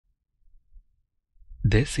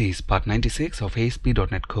This is part 96 of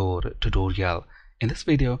ASP.NET Core tutorial. In this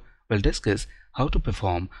video, we'll discuss how to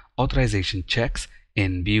perform authorization checks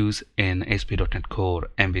in views in ASP.NET Core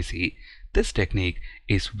MVC. This technique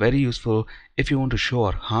is very useful if you want to show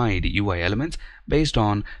or hide UI elements based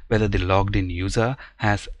on whether the logged in user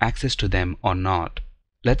has access to them or not.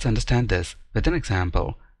 Let's understand this with an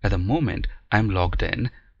example. At the moment, I'm logged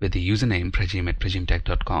in with the username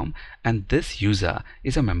prajim@prajimtech.com, and this user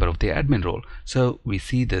is a member of the admin role. So we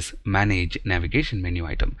see this manage navigation menu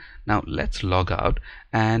item. Now let's log out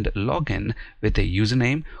and log in with a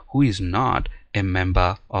username who is not a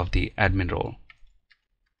member of the admin role.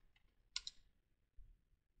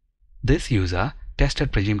 This user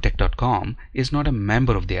test@prajimtech.com is not a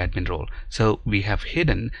member of the admin role, so we have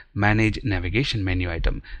hidden manage navigation menu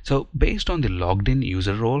item. So based on the logged in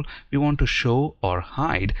user role, we want to show or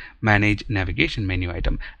hide manage navigation menu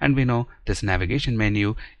item, and we know this navigation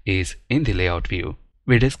menu is in the layout view.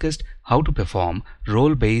 We discussed how to perform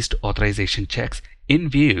role-based authorization checks in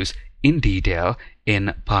views in detail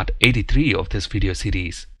in part 83 of this video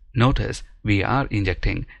series. Notice we are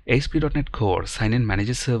injecting ASP.NET Core Sign-in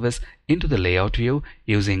Manager service into the layout view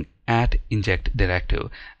using @inject directive,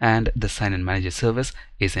 and the Sign-in Manager service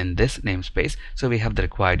is in this namespace, so we have the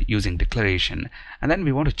required using declaration. And then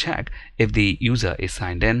we want to check if the user is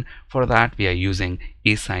signed in. For that, we are using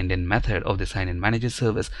isSignedIn method of the Sign-in Manager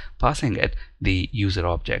service, passing it the user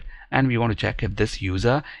object. And we want to check if this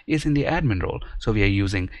user is in the admin role, so we are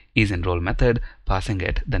using isEnroll method, passing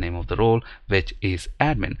it the name of the role, which is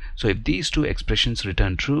admin. So if these two expressions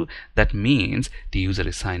return true, that means the user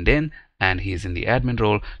is signed in and he is in the admin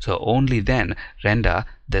role, so only then render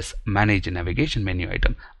this manage navigation menu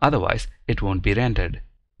item, otherwise it won't be rendered.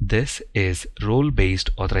 This is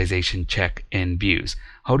role-based authorization check in views.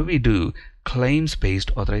 How do we do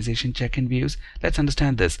claims-based authorization check in views? Let's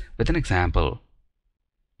understand this with an example.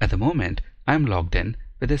 At the moment, I'm logged in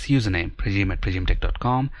with this username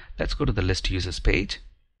prajim@prajimtech.com. Let's go to the list users page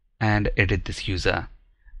and edit this user.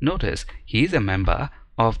 Notice he is a member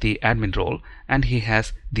of the admin role and he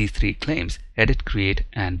has these three claims: edit, create,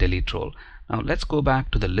 and delete role. Now let's go back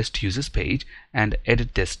to the list users page and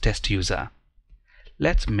edit this test user.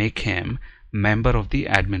 Let's make him member of the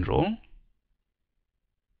admin role,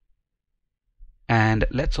 and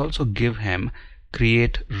let's also give him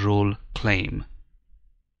create role claim.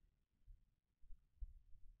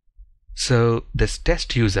 So this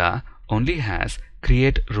test user only has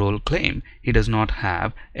create role claim. He does not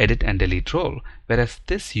have edit and delete role, whereas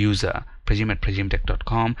this user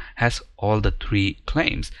prajim@prajimtech.com has all the three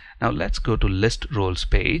claims. Now let's go to list roles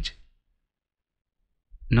page.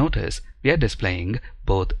 Notice we are displaying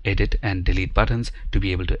both edit and delete buttons to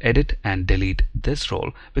be able to edit and delete this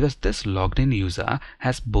role, because this logged in user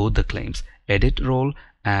has both the claims, edit role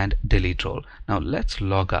and delete role. Now let's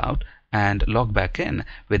log out and log back in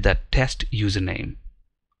with the test username.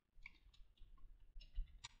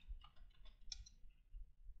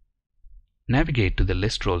 Navigate to the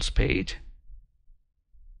list roles page.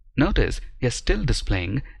 Notice we are still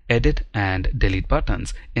displaying edit and delete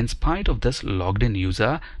buttons in spite of this logged in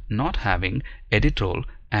user not having edit role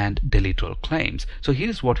and delete role claims. So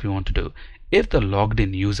here's what we want to do. If the logged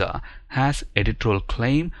in user has edit role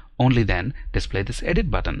claim, only then display this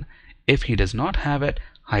edit button. If he does not have it,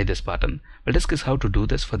 hide this button. We'll discuss how to do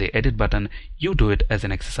this for the edit button. You do it as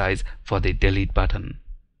an exercise for the delete button.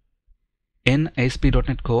 In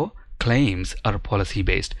ASP.NET Core, claims are policy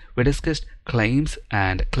based. We discussed claims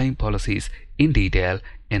and claim policies in detail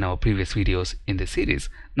in our previous videos in this series.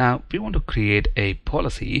 Now we want to create a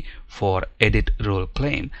policy for edit role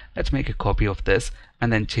claim. Let's make a copy of this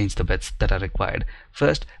and then change the bits that are required.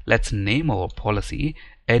 First, let's name our policy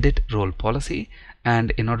edit role policy,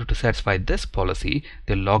 and in order to satisfy this policy,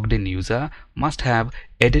 the logged in user must have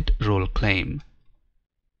edit role claim.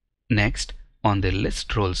 Next, on the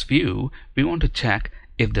list roles view, we want to check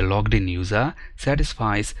if the logged in user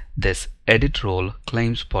satisfies this edit role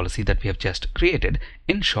claims policy that we have just created.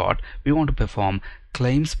 In short, we want to perform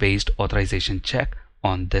claims based authorization check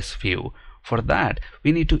on this view. For that,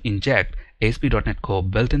 we need to inject ASP.NET Core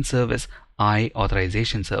built-in service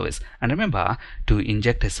Authorization service. And remember, to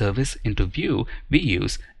inject a service into view, we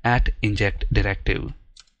use @inject directive.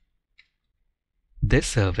 This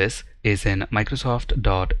service is in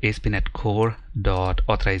Microsoft.ASP.NET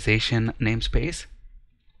Core.authorization namespace.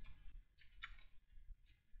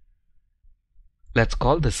 Let's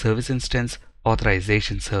call the service instance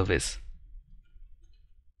authorization service.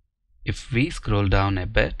 If we scroll down a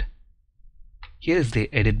bit, here is the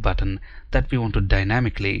edit button that we want to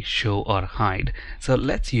dynamically show or hide. So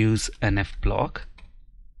let's use an F block.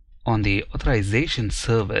 On the authorization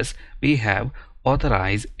service, we have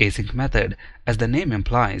authorize async method. As the name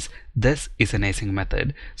implies, this is an async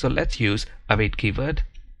method. So let's use await keyword.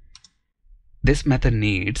 This method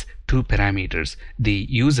needs two parameters, the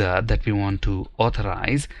user that we want to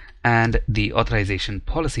authorize and the authorization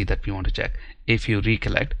policy that we want to check. If you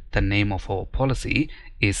recollect, the name of our policy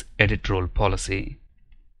is edit role policy.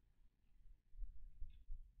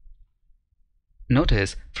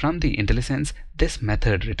 Notice from the IntelliSense, this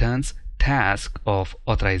method returns task of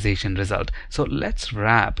authorization result. So let's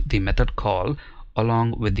wrap the method call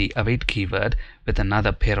along with the await keyword with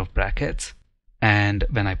another pair of brackets. And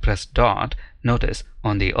when I press dot, notice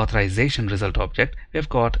on the authorization result object, we've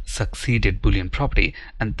got succeeded Boolean property,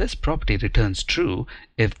 and this property returns true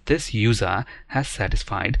if this user has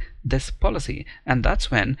satisfied this policy, and that's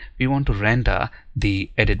when we want to render the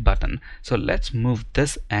edit button. So let's move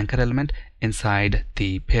this anchor element inside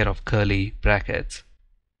the pair of curly brackets.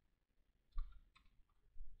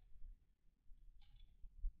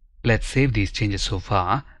 Let's save these changes so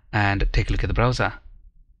far and take a look at the browser.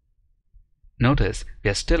 Notice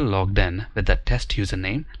we are still logged in with the test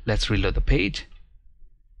username. Let's reload the page.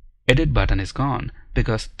 Edit button is gone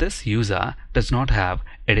because this user does not have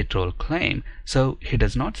edit role claim, so he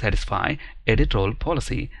does not satisfy edit role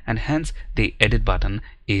policy, and hence the edit button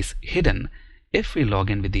is hidden. If we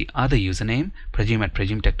log in with the other username,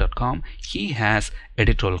 prajim@prajimetech.com, he has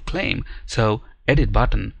edit role claim, so edit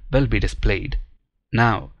button will be displayed.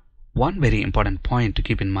 Now, one very important point to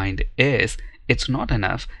keep in mind is it's not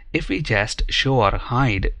enough if we just show or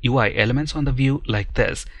hide UI elements on the view like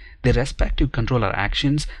this. The respective controller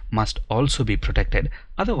actions must also be protected.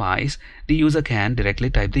 Otherwise, the user can directly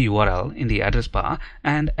type the URL in the address bar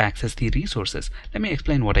and access the resources. Let me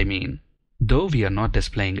explain what I mean. Though we are not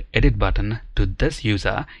displaying edit button to this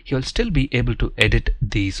user, he will still be able to edit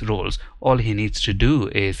these roles. All he needs to do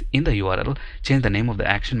is in the URL change the name of the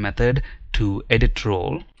action method to edit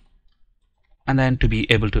role. And then to be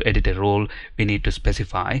able to edit a role, we need to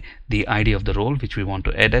specify the ID of the role which we want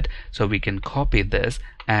to edit. So we can copy this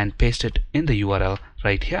and paste it in the URL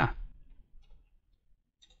right here.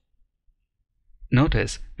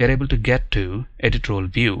 Notice we are able to get to edit role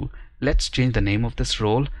view. Let's change the name of this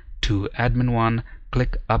role to admin1,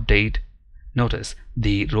 click update. Notice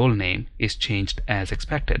the role name is changed as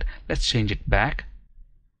expected. Let's change it back.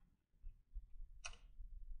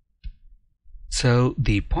 So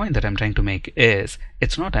the point that I'm trying to make is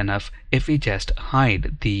it's not enough if we just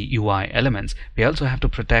hide the UI elements. We also have to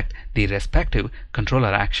protect the respective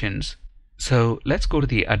controller actions. So let's go to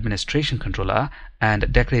the administration controller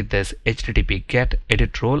and decorate this HTTP get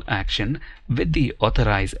edit role action with the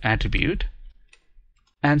authorize attribute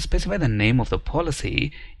and specify the name of the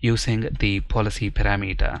policy using the policy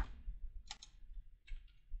parameter.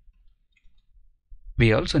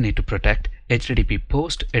 We also need to protect HTTP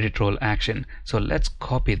post edit role action. So let's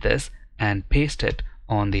copy this and paste it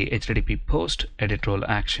on the HTTP post edit role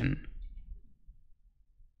action.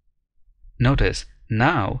 Notice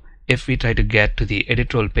now if we try to get to the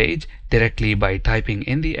edit role page directly by typing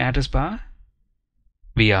in the address bar,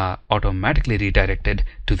 we are automatically redirected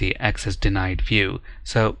to the access denied view.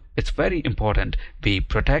 So it's very important we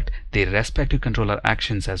protect the respective controller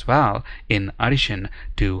actions as well, in addition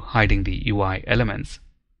to hiding the UI elements.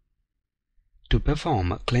 To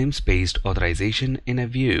perform claims-based authorization in a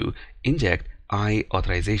view, inject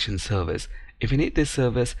authorization service. If you need this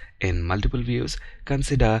service in multiple views,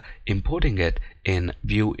 consider importing it in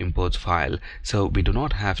view imports file, so we do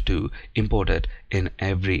not have to import it in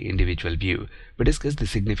every individual view. We discussed the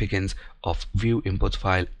significance of view imports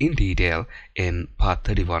file in detail in part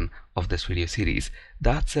 31 of this video series.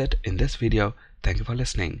 That's it in this video. Thank you for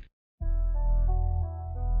listening.